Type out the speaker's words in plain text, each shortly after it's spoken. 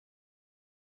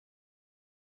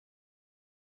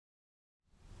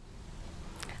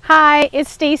Hi, it's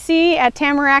Stacy at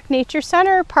Tamarack Nature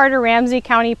Center, part of Ramsey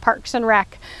County Parks and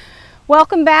Rec.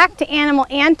 Welcome back to Animal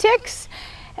Antics.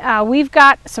 We've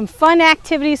got some fun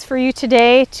activities for you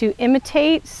today to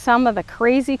imitate some of the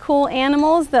crazy cool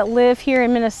animals that live here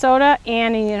in Minnesota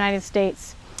and in the United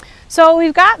States. So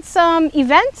we've got some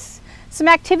events, some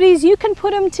activities. You can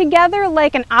put them together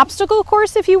like an obstacle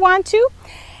course if you want to,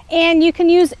 and you can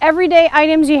use everyday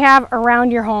items you have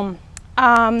around your home.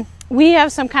 We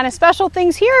have some kind of special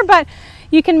things here, but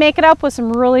you can make it up with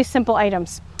some really simple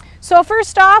items. So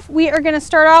first off, we are going to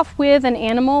start off with an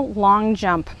animal long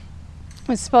jump.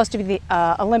 It's supposed to be the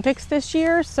Olympics this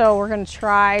year, so we're going to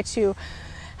try to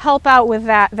help out with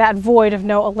that void of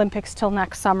no Olympics till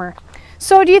next summer.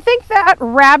 So do you think that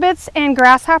rabbits and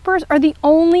grasshoppers are the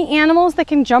only animals that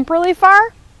can jump really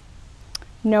far?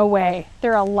 No way.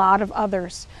 There are a lot of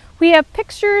others. We have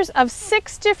pictures of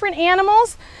 6 different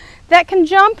animals that can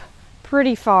jump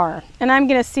pretty far, and I'm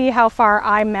going to see how far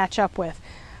I match up with.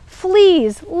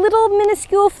 Fleas, little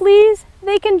minuscule fleas,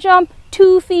 they can jump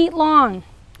 2 feet long.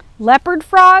 Leopard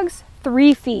frogs,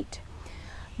 3 feet.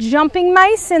 Jumping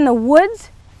mice in the woods,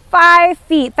 5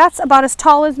 feet. That's about as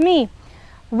tall as me.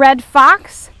 Red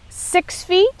fox, 6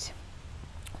 feet.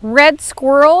 Red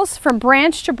squirrels from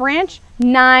branch to branch,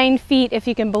 9 feet, if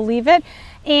you can believe it.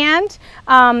 And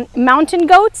mountain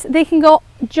goats, they can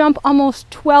jump almost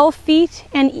 12 feet,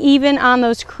 and even on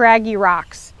those craggy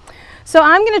rocks. So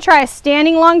I'm going to try a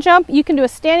standing long jump. You can do a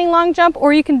standing long jump,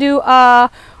 or you can do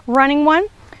a running one.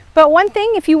 But one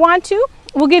thing, if you want to,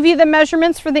 we'll give you the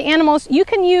measurements for the animals. You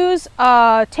can use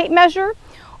a tape measure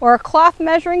or a cloth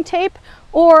measuring tape,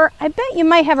 or I bet you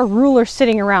might have a ruler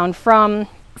sitting around from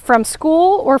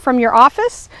school or from your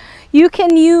office. You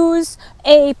can use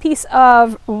a piece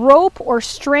of rope or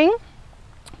string,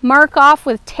 mark off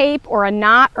with tape or a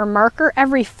knot or marker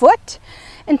every foot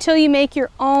until you make your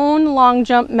own long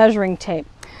jump measuring tape.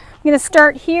 I'm going to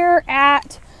start here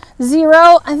at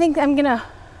 0. I think I'm going to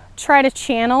try to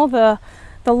channel the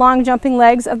long jumping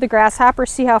legs of the grasshopper,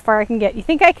 see how far I can get. You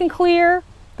think I can clear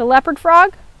the leopard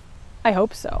frog? I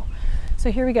hope so.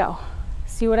 So here we go.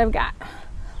 See what I've got.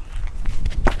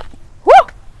 Woo!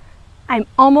 I'm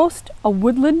almost a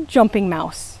woodland jumping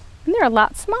mouse, and they're a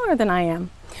lot smaller than I am.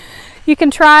 You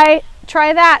can try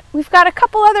that. We've got a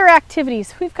couple other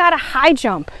activities. We've got a high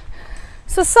jump.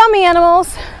 So some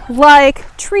animals,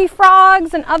 like tree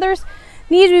frogs and others,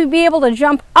 need to be able to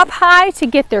jump up high to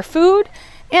get their food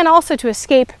and also to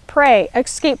escape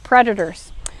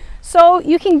predators. So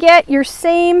you can get your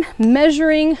same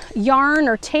measuring yarn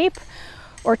or tape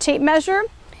measure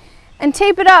and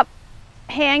tape it up,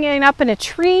 hanging up in a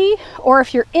tree, or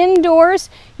if you're indoors,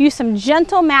 use some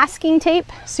gentle masking tape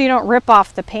so you don't rip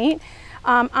off the paint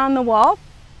on the wall,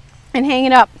 and hang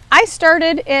it up. I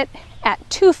started it at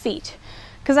 2 feet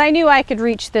because I knew I could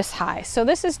reach this high. So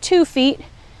this is 2 feet,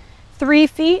 3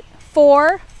 feet,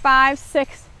 4, 5,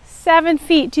 6, 7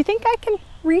 feet. Do you think I can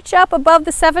reach up above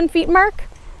the 7 feet mark?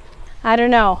 I don't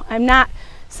know. I'm not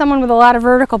someone with a lot of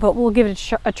vertical, but we'll give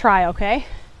it a try, okay?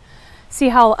 See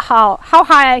how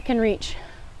high I can reach.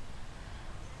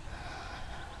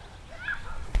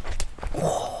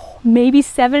 Maybe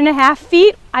 7.5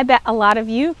 feet. I bet a lot of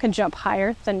you can jump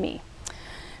higher than me.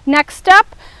 Next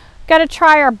up, got to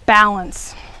try our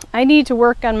balance. I need to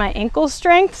work on my ankle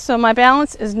strength, so my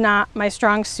balance is not my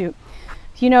strong suit.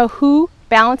 You know who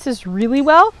balances really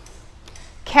well?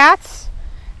 Cats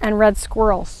and red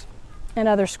squirrels and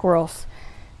other squirrels.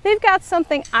 They've got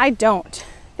something I don't.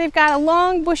 They've got a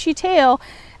long bushy tail.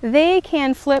 They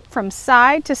can flip from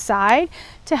side to side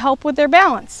to help with their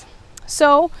balance.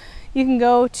 So you can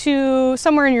go to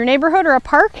somewhere in your neighborhood or a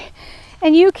park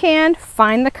and you can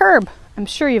find the curb. I'm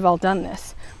sure you've all done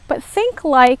this, but think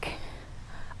like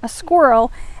a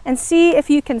squirrel and see if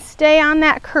you can stay on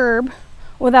that curb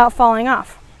without falling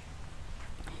off.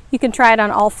 You can try it on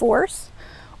all 4s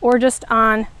or just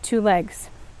on 2 legs.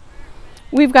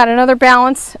 We've got another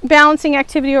balancing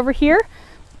activity over here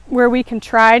where we can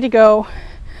try to go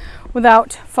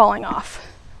without falling off.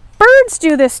 Birds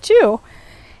do this too,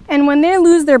 and when they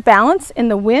lose their balance in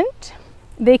the wind,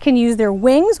 they can use their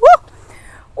wings, woo,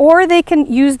 or they can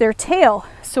use their tail.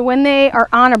 So when they are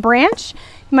on a branch,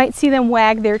 you might see them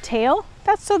wag their tail.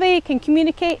 That's so they can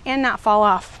communicate and not fall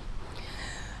off.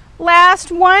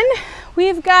 Last one,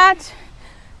 we've got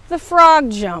the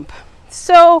frog jump.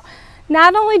 So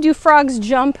not only do frogs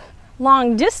jump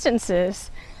long distances,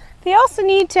 they also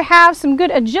need to have some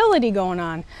good agility going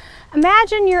on.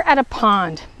 Imagine you're at a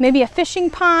pond, maybe a fishing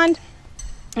pond,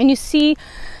 and you see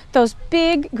those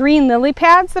big green lily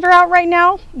pads that are out right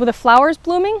now with the flowers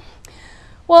blooming.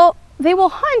 Well, they will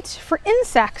hunt for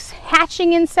insects,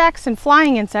 hatching insects and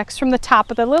flying insects from the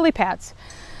top of the lily pads.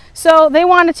 So they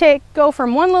want to go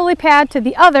from one lily pad to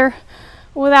the other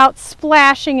without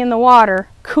splashing in the water,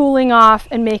 cooling off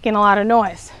and making a lot of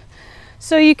noise.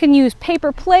 So you can use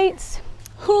paper plates,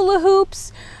 hula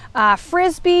hoops,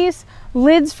 frisbees,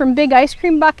 lids from big ice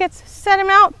cream buckets. Set them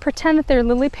out, pretend that they're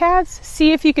lily pads.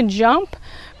 See if you can jump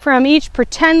from each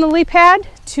pretend lily pad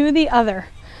to the other.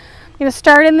 I'm going to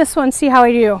start in this one, see how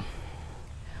I do.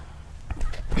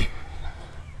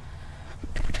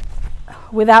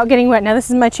 Without getting wet. Now this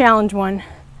is my challenge one.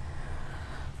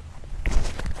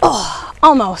 Oh,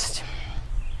 almost.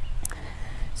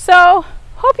 So,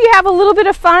 hope you have a little bit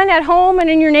of fun at home and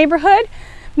in your neighborhood,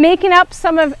 making up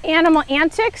some of animal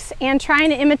antics and trying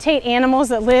to imitate animals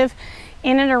that live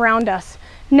in and around us.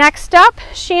 Next up,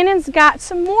 Shannon's got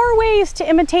some more ways to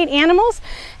imitate animals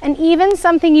and even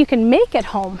something you can make at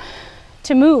home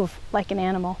to move like an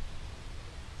animal.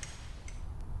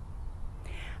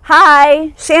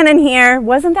 Hi, Shannon here.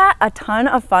 Wasn't that a ton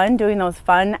of fun doing those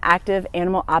fun, active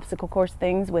animal obstacle course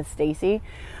things with Stacy?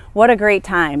 What a great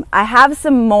time. I have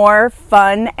some more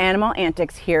fun animal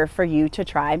antics here for you to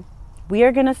try. We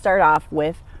are going to start off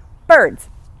with birds.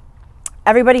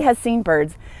 Everybody has seen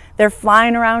birds. They're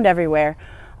flying around everywhere.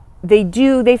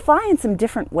 They fly in some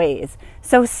different ways.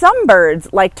 So some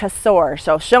birds like to soar.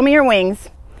 So show me your wings.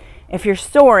 If you're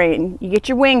soaring, you get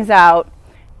your wings out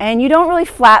and you don't really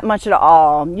flap much at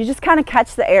all. You just kind of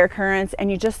catch the air currents and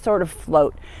you just sort of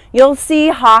float. You'll see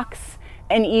hawks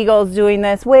and eagles doing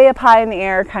this way up high in the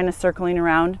air, kind of circling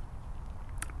around.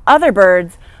 Other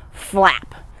birds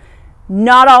flap.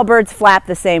 Not all birds flap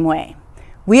the same way.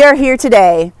 We are here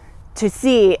today to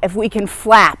see if we can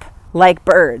flap like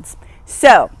birds.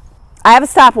 So, I have a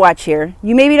stopwatch here.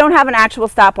 You maybe don't have an actual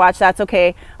stopwatch, that's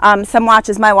okay. Some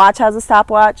watches, my watch has a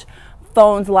stopwatch.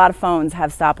 Phones, a lot of phones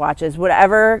have stopwatches.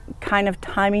 Whatever kind of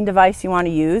timing device you want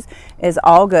to use is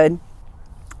all good.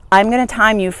 I'm going to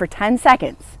time you for 10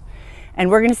 seconds. And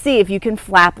we're going to see if you can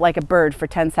flap like a bird for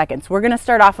 10 seconds. We're going to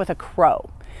start off with a crow.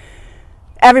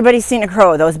 Everybody's seen a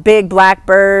crow. Those big black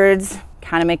birds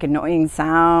kind of make annoying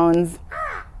sounds.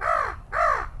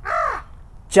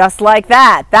 Just like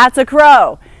that. That's a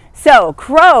crow. So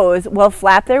crows will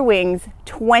flap their wings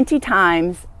 20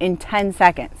 times in 10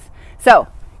 seconds. So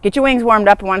get your wings warmed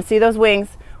up. I want to see those wings.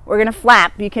 We're going to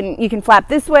flap. You can flap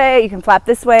this way. You can flap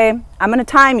this way. I'm going to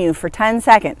time you for 10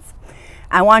 seconds.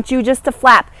 I want you just to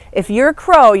flap. If you're a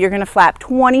crow, you're going to flap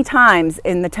 20 times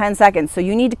in the 10 seconds. So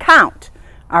you need to count.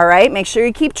 All right. Make sure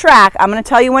you keep track. I'm going to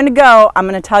tell you when to go. I'm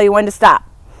going to tell you when to stop.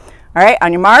 All right.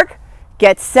 On your mark,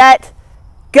 get set,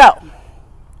 go.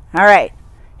 All right.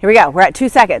 Here we go. We're at 2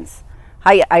 seconds.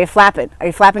 Are you flapping? Are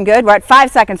you flapping good? We're at 5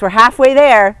 seconds. We're halfway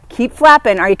there. Keep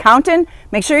flapping. Are you counting?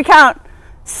 Make sure you count.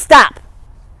 Stop.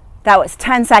 That was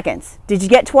 10 seconds. Did you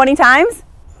get 20 times?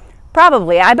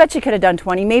 Probably. I bet you could have done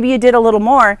 20. Maybe you did a little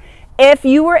more. If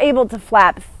you were able to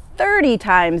flap 30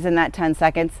 times in that 10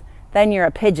 seconds, then you're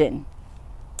a pigeon.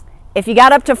 If you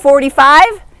got up to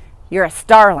 45, you're a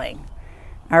starling.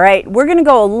 All right. We're going to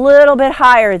go a little bit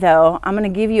higher, though. I'm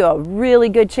going to give you a really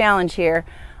good challenge here.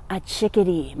 A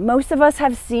chickadee. Most of us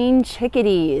have seen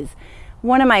chickadees.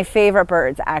 One of my favorite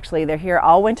birds, actually. They're here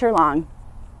all winter long,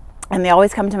 and they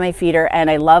always come to my feeder, and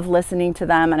I love listening to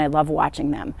them, and I love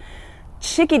watching them.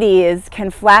 Chickadees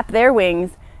can flap their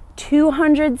wings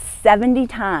 270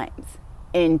 times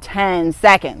in 10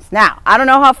 seconds. Now, I don't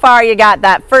know how far you got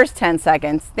that first 10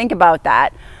 seconds. Think about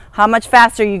that. How much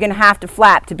faster are you going to have to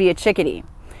flap to be a chickadee?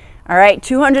 All right,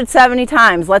 270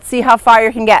 times. Let's see how far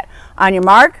you can get. On your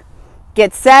mark,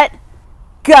 get set,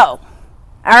 go. All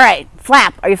right,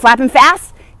 flap. Are you flapping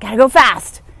fast? Gotta go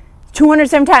fast.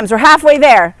 270 times. We're halfway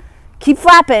there. Keep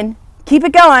flapping. Keep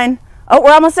it going. Oh,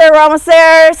 we're almost there. We're almost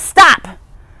there. Stop.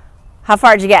 How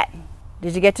far did you get?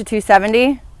 Did you get to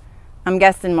 270? I'm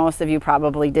guessing most of you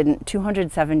probably didn't.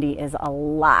 270 is a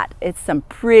lot. It's some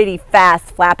pretty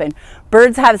fast flapping.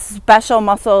 Birds have special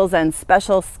muscles and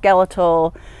special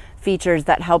skeletal features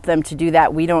that help them to do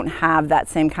that. We don't have that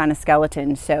same kind of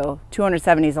skeleton, so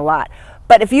 270 is a lot.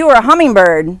 But if you were a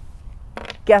hummingbird,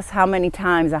 guess how many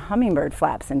times a hummingbird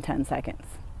flaps in 10 seconds?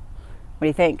 What do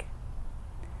you think?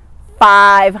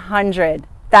 500.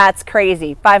 That's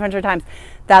crazy. 500 times.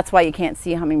 That's why you can't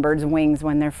see hummingbirds' wings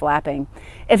when they're flapping.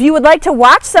 If you would like to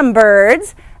watch some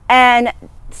birds and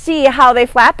see how they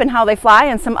flap and how they fly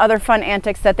and some other fun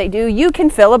antics that they do, you can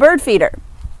fill a bird feeder.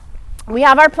 We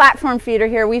have our platform feeder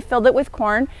here. We filled it with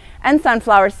corn and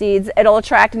sunflower seeds. It'll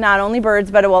attract not only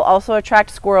birds, but it will also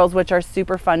attract squirrels, which are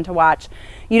super fun to watch.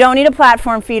 You don't need a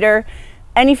platform feeder.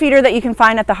 Any feeder that you can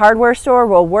find at the hardware store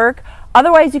will work.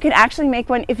 Otherwise, you can actually make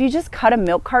one if you just cut a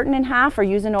milk carton in half or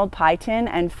use an old pie tin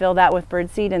and fill that with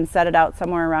birdseed and set it out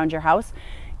somewhere around your house.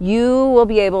 You will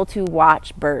be able to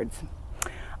watch birds.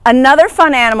 Another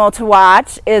fun animal to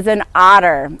watch is an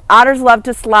otter. Otters love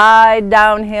to slide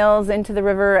down hills into the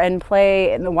river and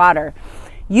play in the water.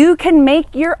 You can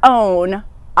make your own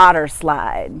otter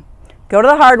slide. Go to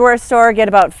the hardware store, get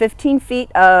about 15 feet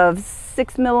of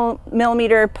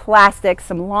 6mm plastic,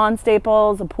 some lawn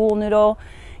staples, a pool noodle.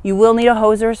 You will need a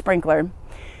hose or a sprinkler.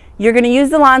 You're going to use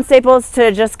the lawn staples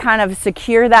to just kind of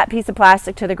secure that piece of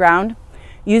plastic to the ground.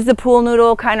 Use the pool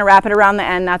noodle, kind of wrap it around the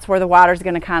end. That's where the water is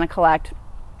going to kind of collect.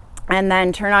 And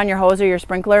then turn on your hose or your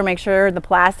sprinkler. Make sure the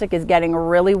plastic is getting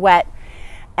really wet.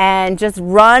 And just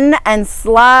run and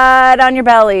slide on your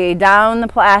belly down the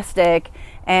plastic.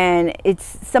 And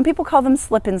some people call them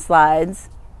slip and slides,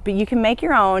 but you can make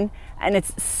your own, and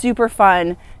it's super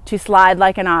fun to slide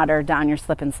like an otter down your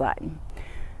slip and slide.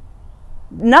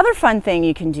 Another fun thing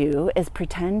you can do is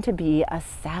pretend to be a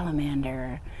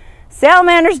salamander.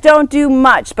 Salamanders don't do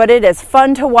much, but it is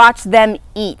fun to watch them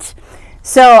eat.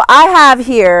 So I have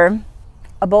here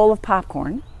a bowl of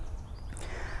popcorn.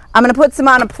 I'm going to put some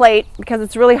on a plate because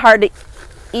it's really hard to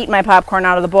eat my popcorn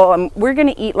out of the bowl. And we're going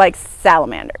to eat like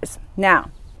salamanders.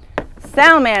 Now,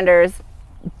 salamanders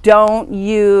don't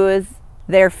use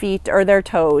their feet or their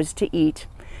toes to eat.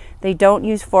 They don't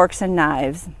use forks and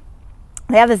knives.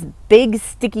 They have this big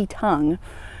sticky tongue.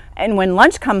 And when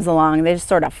lunch comes along, they just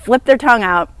sort of flip their tongue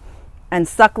out and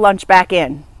suck lunch back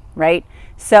in, right?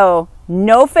 So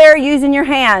no fair using your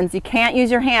hands. You can't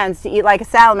use your hands to eat like a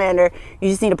salamander. You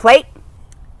just need a plate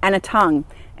and a tongue.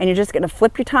 And you're just going to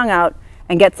flip your tongue out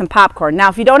and get some popcorn. Now,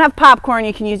 if you don't have popcorn,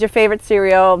 you can use your favorite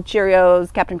cereal,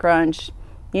 Cheerios, Captain Crunch.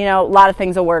 You know, a lot of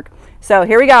things will work. So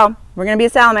here we go. We're going to be a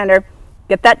salamander.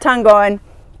 Get that tongue going.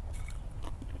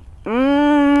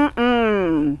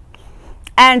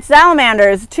 And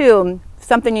salamanders, too,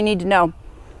 something you need to know.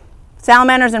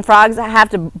 Salamanders and frogs have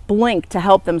to blink to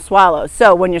help them swallow.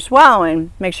 So when you're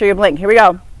swallowing, make sure you blink. Here we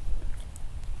go.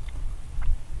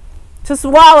 To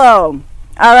swallow.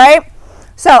 All right?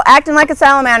 So acting like a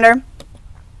salamander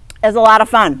is a lot of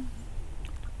fun.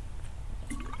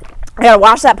 I gotta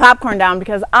wash that popcorn down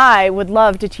because I would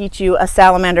love to teach you a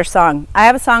salamander song. I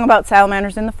have a song about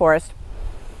salamanders in the forest.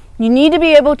 You need to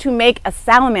be able to make a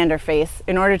salamander face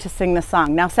in order to sing this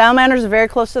song. Now, salamanders are very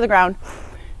close to the ground.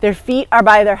 Their feet are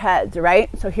by their heads, right?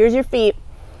 So here's your feet.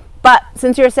 But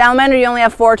since you're a salamander, you only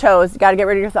have 4 toes. You got to get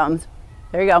rid of your thumbs.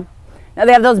 There you go. Now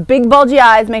they have those big bulgy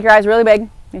eyes. Make your eyes really big.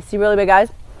 You see really big eyes.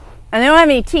 And they don't have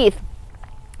any teeth,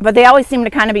 but they always seem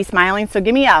to kind of be smiling. So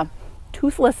give me a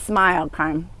toothless smile,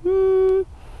 kind of.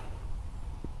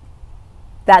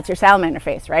 That's your salamander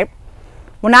face, right?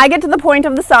 When I get to the point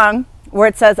of the song where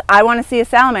it says, I want to see a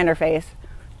salamander face,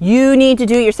 you need to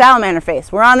do your salamander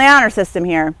face. We're on the honor system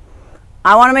here.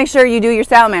 I want to make sure you do your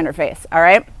salamander face, all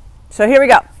right? So here we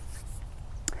go.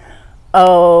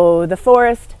 Oh, the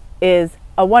forest is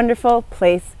a wonderful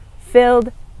place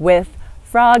filled with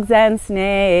frogs and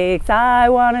snakes. I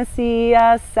want to see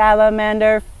a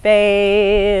salamander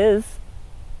face.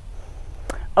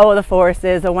 Oh, the forest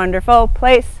is a wonderful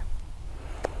place.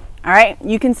 All right,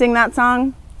 you can sing that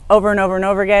song over and over and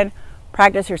over again.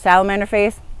 Practice your salamander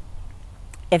face.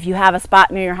 If you have a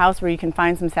spot near your house where you can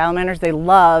find some salamanders, they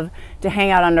love to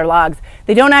hang out under logs.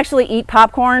 They don't actually eat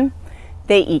popcorn.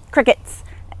 They eat crickets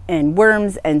and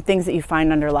worms and things that you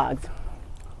find under logs.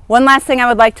 One last thing I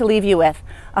would like to leave you with.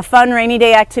 A fun rainy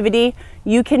day activity.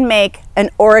 You can make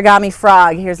an origami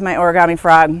frog. Here's my origami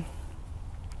frog.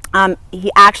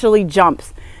 He actually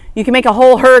jumps. You can make a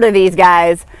whole herd of these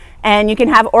guys and you can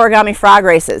have origami frog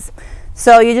races.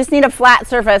 So you just need a flat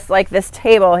surface like this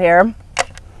table here.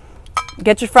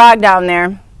 Get your frog down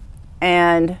there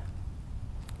and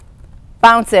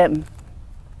bounce him.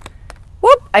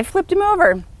 Whoop, I flipped him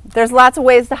over. There's lots of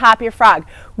ways to hop your frog.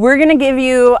 We're going to give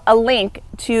you a link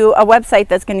to a website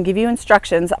that's going to give you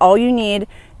instructions. All you need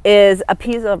is a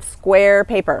piece of square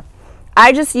paper.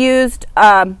 I just used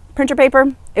printer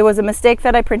paper. It was a mistake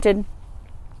that I printed,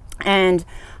 and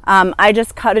I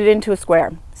just cut it into a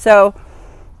square. So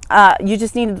you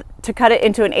just need to cut it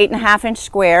into an 8.5-inch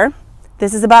square.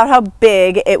 This is about how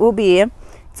big it will be.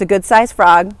 It's a good sized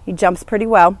frog. He jumps pretty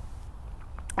well.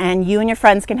 And you and your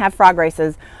friends can have frog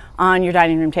races on your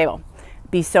dining room table.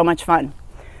 Be so much fun.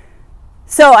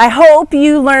 So I hope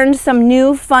you learned some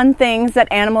new fun things that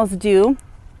animals do.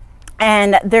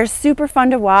 And they're super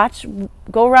fun to watch.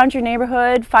 Go around your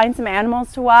neighborhood, find some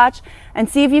animals to watch, and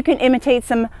see if you can imitate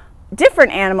some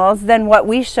different animals than what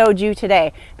we showed you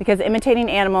today. Because imitating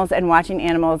animals and watching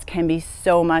animals can be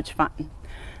so much fun.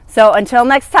 So until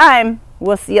next time,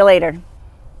 we'll see you later.